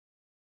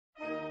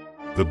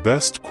The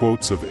best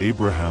quotes of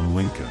Abraham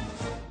Lincoln.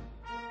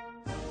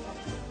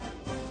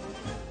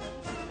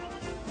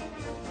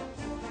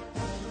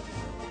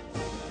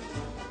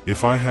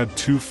 If I had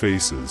two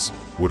faces,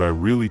 would I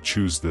really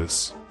choose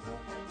this?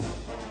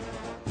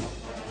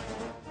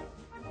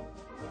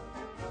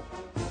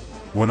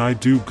 When I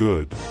do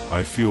good,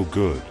 I feel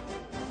good.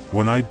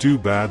 When I do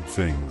bad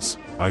things,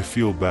 I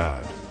feel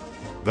bad.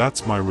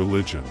 That's my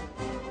religion.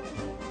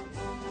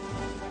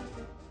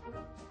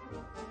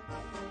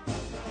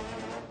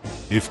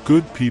 If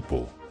good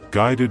people,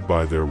 guided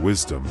by their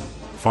wisdom,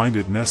 find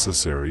it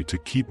necessary to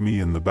keep me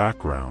in the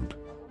background,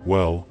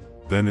 well,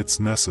 then it's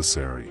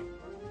necessary.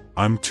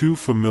 I'm too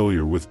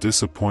familiar with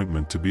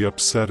disappointment to be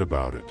upset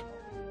about it.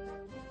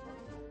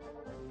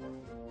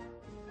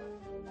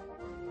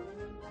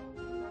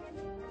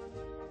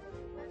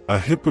 A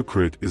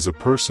hypocrite is a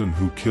person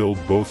who killed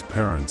both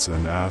parents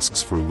and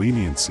asks for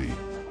leniency,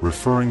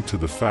 referring to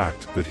the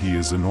fact that he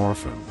is an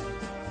orphan.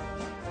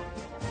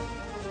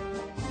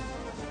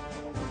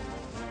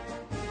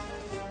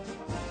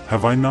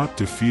 Have I not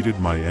defeated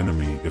my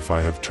enemy if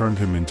I have turned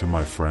him into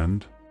my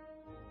friend?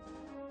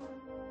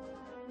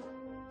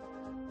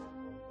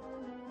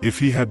 If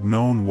he had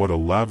known what a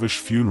lavish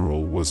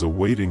funeral was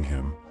awaiting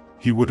him,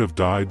 he would have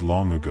died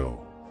long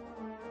ago.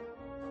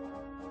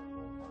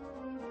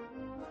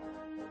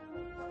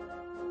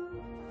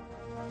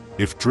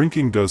 If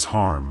drinking does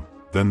harm,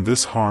 then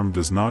this harm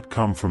does not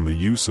come from the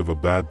use of a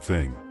bad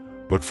thing,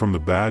 but from the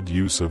bad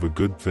use of a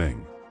good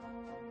thing.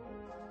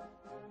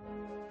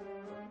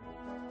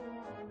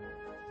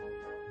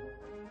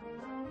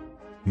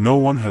 No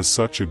one has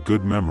such a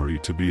good memory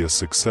to be a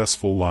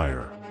successful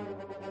liar.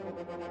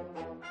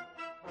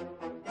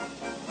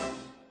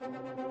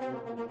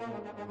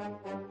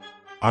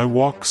 I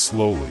walk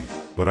slowly,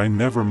 but I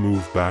never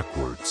move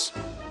backwards.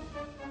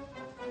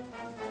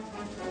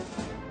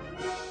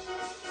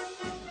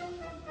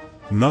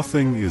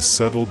 Nothing is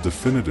settled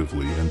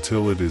definitively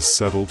until it is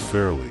settled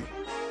fairly.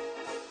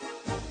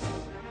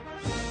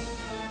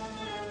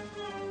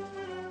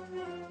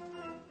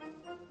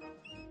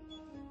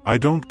 I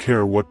don't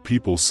care what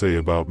people say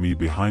about me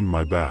behind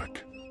my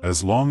back,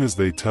 as long as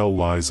they tell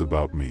lies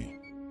about me.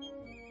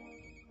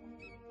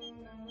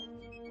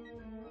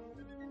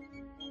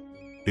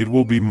 It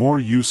will be more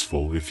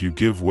useful if you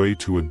give way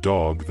to a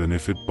dog than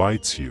if it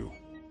bites you.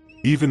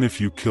 Even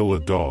if you kill a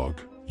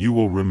dog, you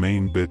will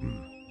remain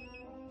bitten.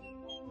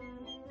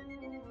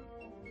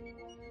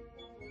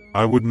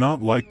 I would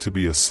not like to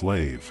be a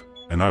slave,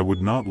 and I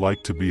would not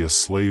like to be a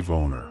slave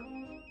owner.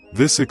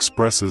 This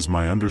expresses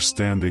my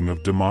understanding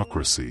of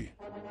democracy.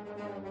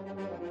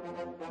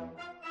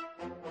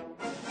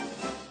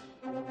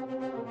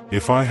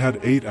 If I had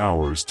 8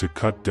 hours to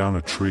cut down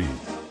a tree,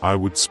 I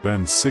would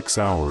spend 6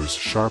 hours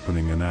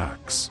sharpening an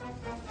axe.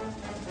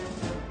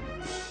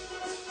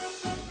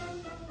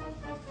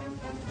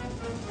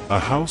 A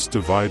house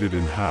divided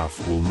in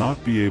half will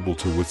not be able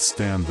to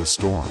withstand the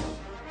storm.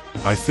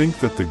 I think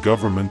that the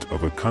government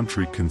of a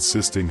country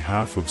consisting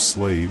half of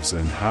slaves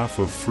and half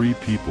of free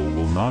people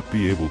will not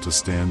be able to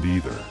stand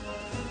either.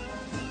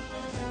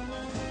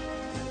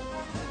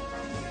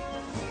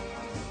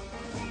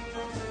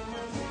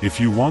 If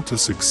you want to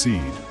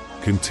succeed,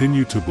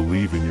 continue to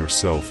believe in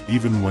yourself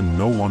even when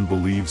no one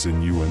believes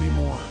in you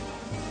anymore.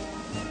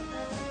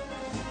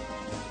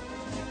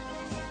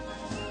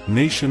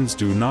 Nations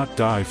do not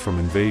die from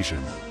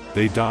invasion,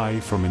 they die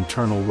from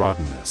internal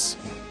rottenness.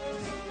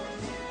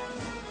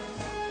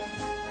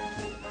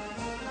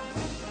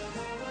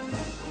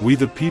 We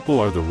the people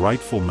are the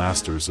rightful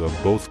masters of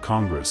both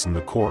Congress and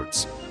the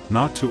courts,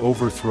 not to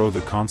overthrow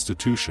the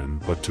Constitution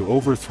but to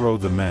overthrow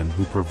the men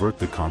who pervert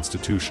the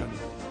Constitution.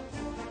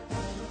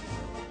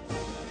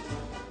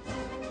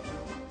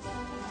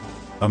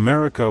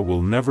 America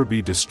will never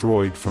be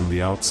destroyed from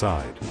the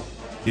outside.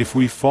 If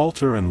we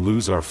falter and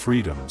lose our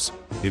freedoms,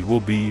 it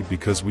will be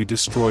because we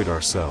destroyed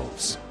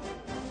ourselves.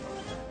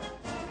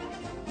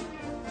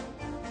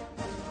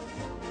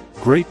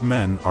 Great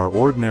men are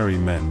ordinary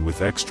men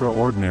with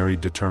extraordinary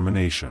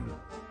determination.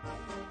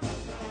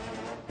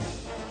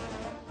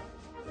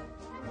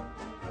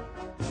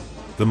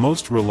 The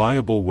most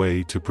reliable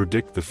way to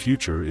predict the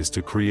future is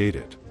to create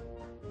it.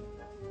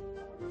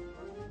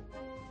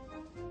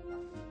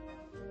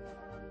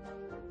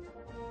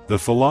 The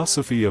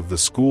philosophy of the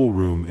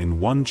schoolroom in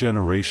one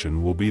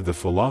generation will be the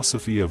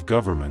philosophy of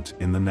government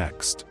in the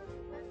next.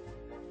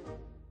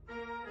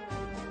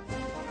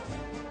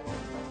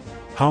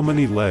 How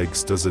many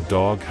legs does a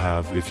dog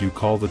have if you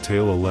call the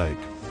tail a leg?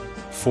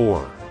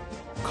 4.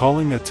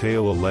 Calling a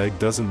tail a leg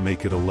doesn't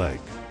make it a leg.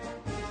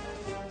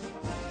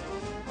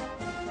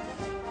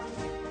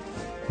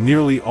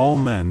 Nearly all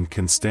men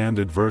can stand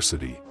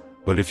adversity,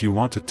 but if you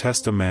want to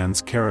test a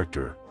man's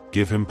character,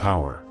 give him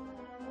power.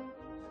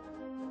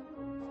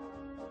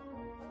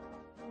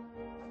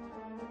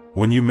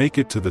 When you make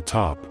it to the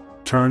top,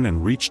 turn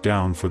and reach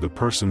down for the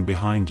person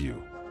behind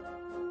you.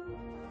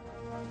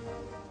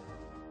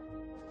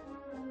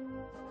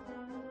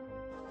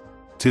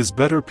 "'Tis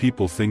better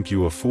people think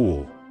you a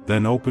fool,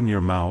 than open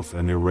your mouth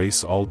and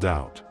erase all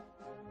doubt."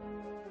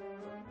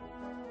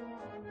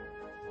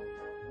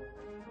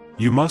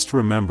 You must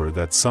remember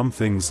that some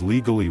things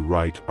legally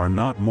right are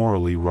not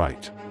morally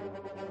right.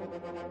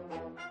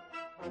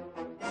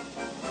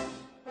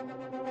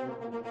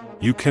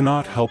 You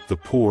cannot help the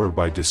poor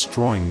by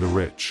destroying the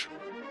rich.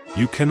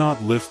 You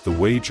cannot lift the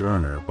wage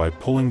earner by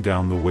pulling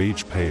down the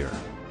wage payer.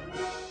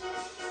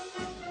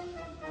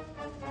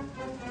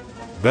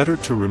 Better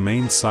to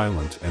remain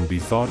silent and be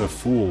thought a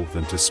fool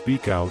than to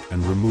speak out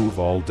and remove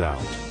all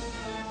doubt.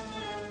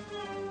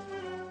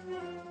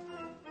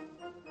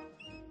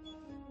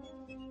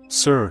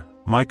 Sir,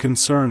 my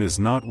concern is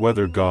not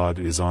whether God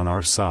is on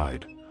our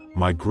side.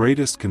 My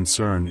greatest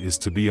concern is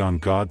to be on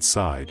God's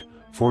side,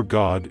 for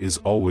God is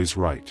always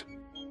right.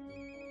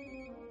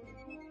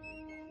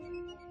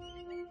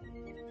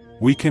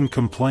 We can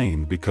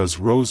complain because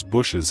rose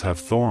bushes have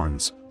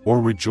thorns, or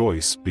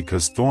rejoice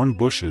because thorn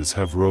bushes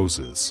have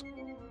roses.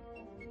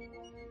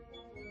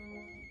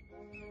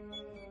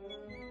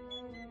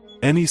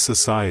 Any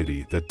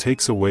society that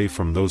takes away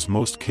from those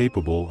most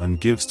capable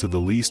and gives to the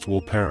least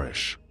will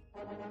perish.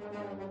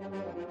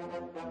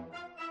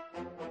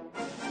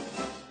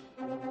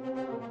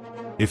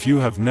 If you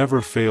have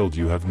never failed,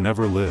 you have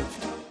never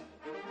lived.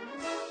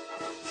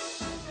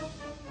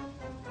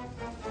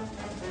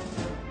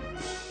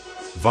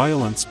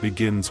 Violence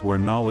begins where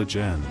knowledge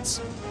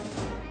ends.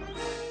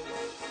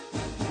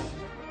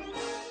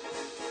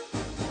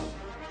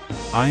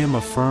 I am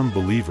a firm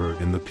believer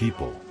in the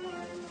people.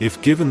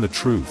 If given the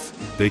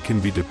truth, they can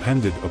be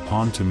depended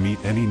upon to meet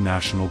any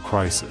national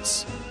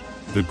crisis.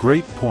 The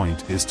great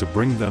point is to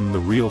bring them the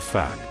real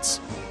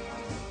facts.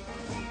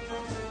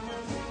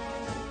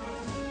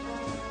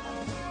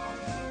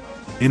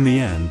 In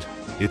the end,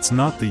 it's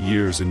not the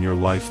years in your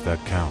life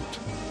that count.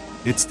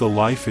 It's the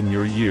life in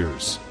your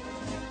years.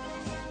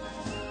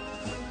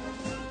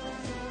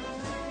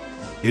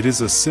 It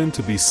is a sin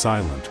to be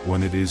silent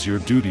when it is your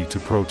duty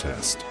to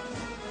protest.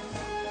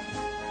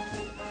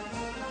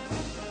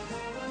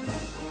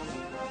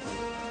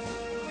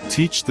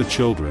 Teach the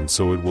children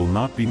so it will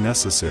not be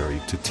necessary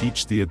to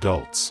teach the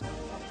adults.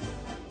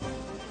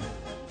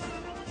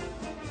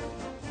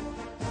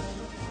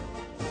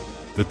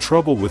 The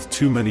trouble with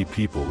too many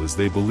people is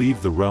they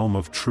believe the realm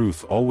of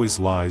truth always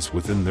lies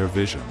within their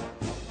vision.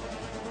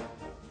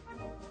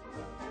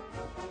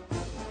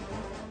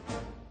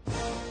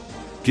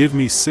 Give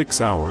me 6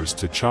 hours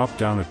to chop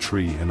down a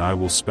tree and I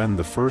will spend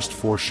the first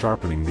 4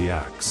 sharpening the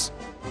axe.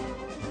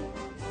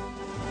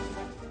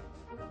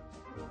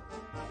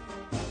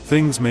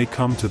 Things may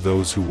come to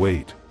those who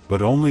wait,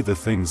 but only the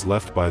things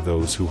left by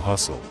those who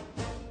hustle.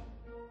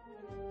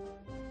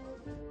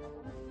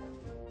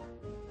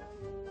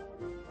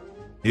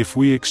 If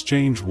we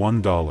exchange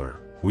 $1,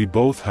 we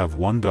both have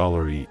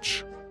 $1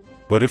 each.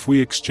 But if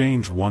we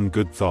exchange 1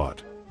 good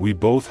thought, we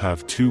both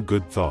have 2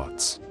 good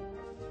thoughts.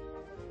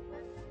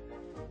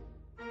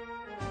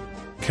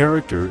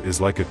 Character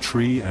is like a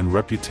tree and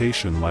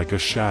reputation like a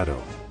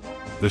shadow.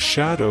 The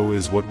shadow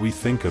is what we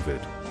think of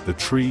it, the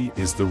tree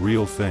is the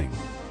real thing.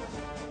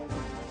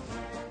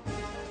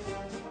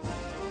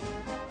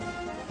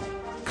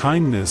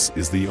 Kindness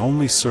is the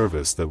only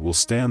service that will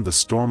stand the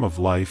storm of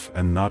life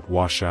and not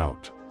wash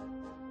out.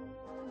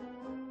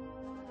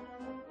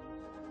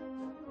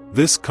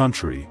 This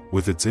country,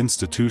 with its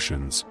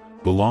institutions,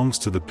 belongs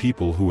to the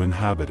people who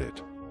inhabit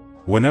it.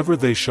 Whenever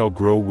they shall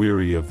grow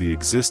weary of the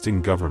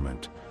existing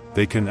government,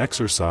 they can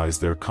exercise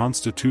their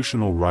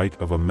constitutional right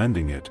of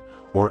amending it,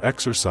 or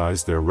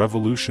exercise their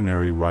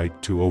revolutionary right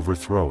to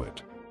overthrow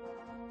it.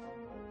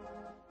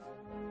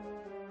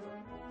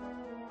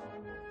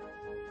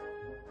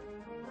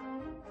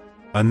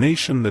 A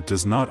nation that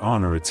does not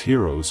honor its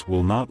heroes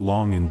will not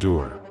long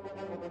endure.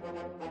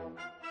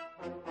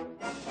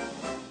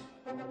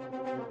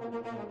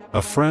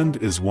 A friend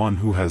is one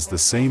who has the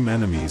same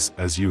enemies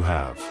as you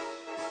have.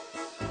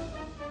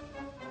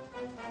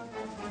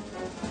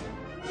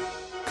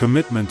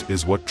 Commitment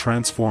is what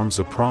transforms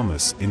a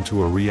promise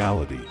into a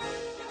reality.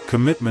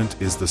 Commitment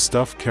is the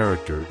stuff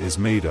character is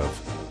made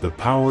of, the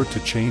power to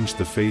change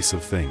the face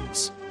of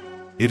things.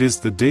 It is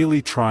the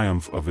daily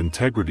triumph of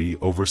integrity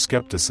over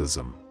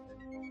skepticism.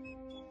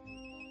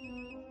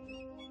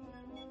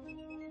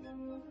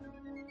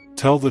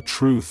 Tell the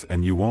truth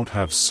and you won't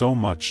have so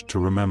much to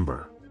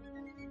remember.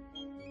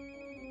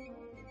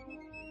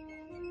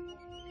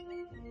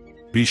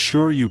 Be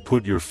sure you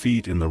put your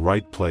feet in the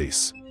right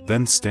place,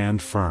 then stand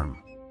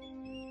firm.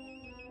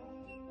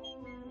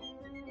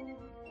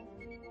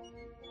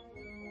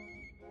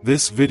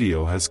 This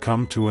video has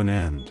come to an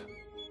end.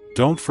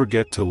 Don't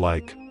forget to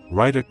like,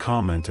 write a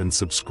comment and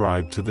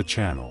subscribe to the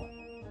channel.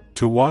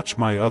 To watch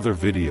my other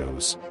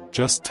videos,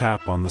 just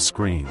tap on the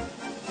screen.